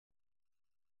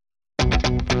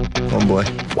Oh boy.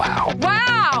 Wow.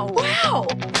 Wow! Wow!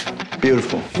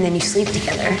 Beautiful. And then you sleep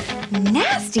together.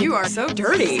 Nasty. You are so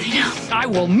dirty. I know. I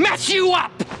will mess you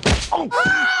up! Oh.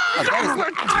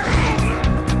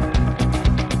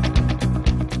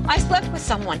 I slept with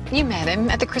someone. You met him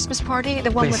at the Christmas party?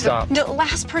 The one Please with stop. the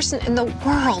last person in the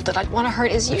world that I'd want to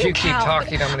hurt is you, If you keep Cal.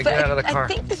 talking, I'm gonna But get out of the car. I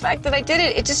think the fact that I did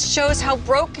it just shows how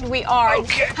broken we are.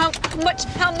 Okay. And how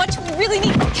much we really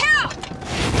need Cal!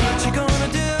 What you gonna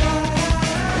do?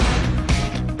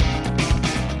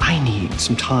 I need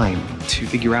some time to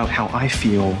figure out how I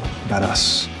feel about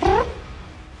us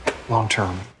long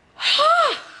term.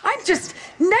 I'm just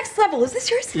next level. Is this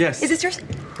yours? Yes. Is this yours? It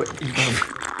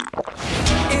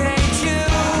ain't you,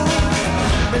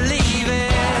 believe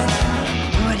it.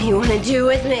 What do you want to do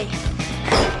with me?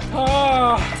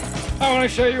 Oh, I want to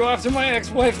show you off to my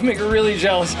ex-wife, make her really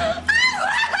jealous. Let it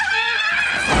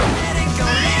go,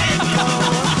 let it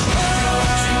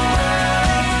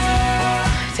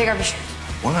go. Take off your shirt.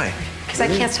 Why? Because I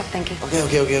can't stop thinking. Okay.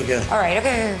 All right,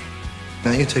 okay.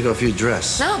 Now you can take off your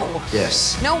dress. No.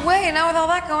 Yes. No way. Now with all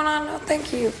that going on, no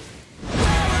thank you.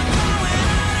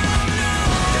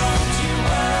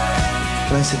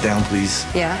 Can I sit down, please?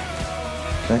 Yeah?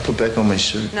 Can I put back on my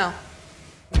shirt? No.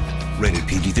 Rated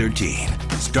PG-13.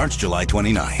 Starts July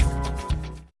 29th.